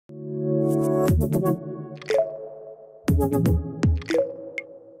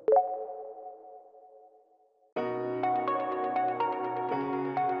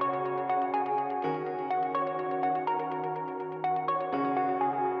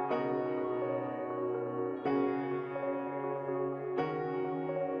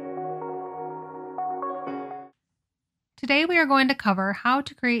Today we are going to cover how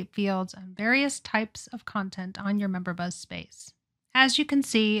to create fields and various types of content on your Member.buzz space. As you can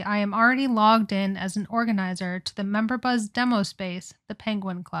see, I am already logged in as an organizer to the Member.buzz demo space, the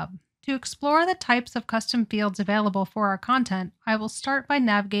Penguin Club. To explore the types of custom fields available for our content, I will start by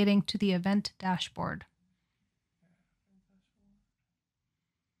navigating to the event dashboard.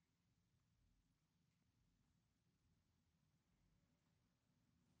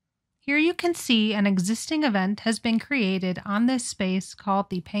 Here you can see an existing event has been created on this space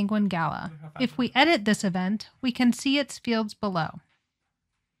called the Penguin Gala. If we edit this event, we can see its fields below.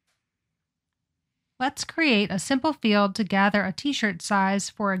 Let's create a simple field to gather a t-shirt size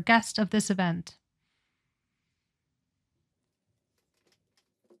for a guest of this event.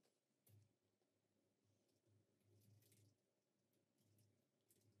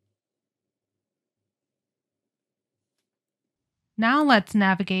 Now let's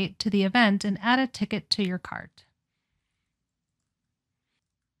navigate to the event and add a ticket to your cart.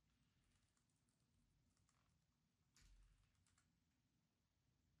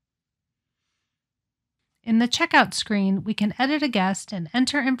 In the checkout screen, we can edit a guest and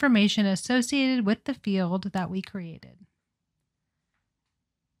enter information associated with the field that we created.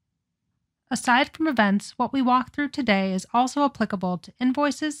 Aside from events, what we walk through today is also applicable to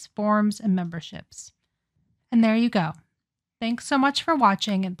invoices, forms, and memberships. And there you go. Thanks so much for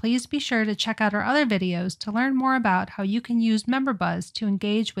watching, and please be sure to check out our other videos to learn more about how you can use Member.buzz to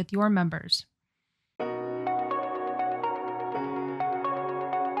engage with your members.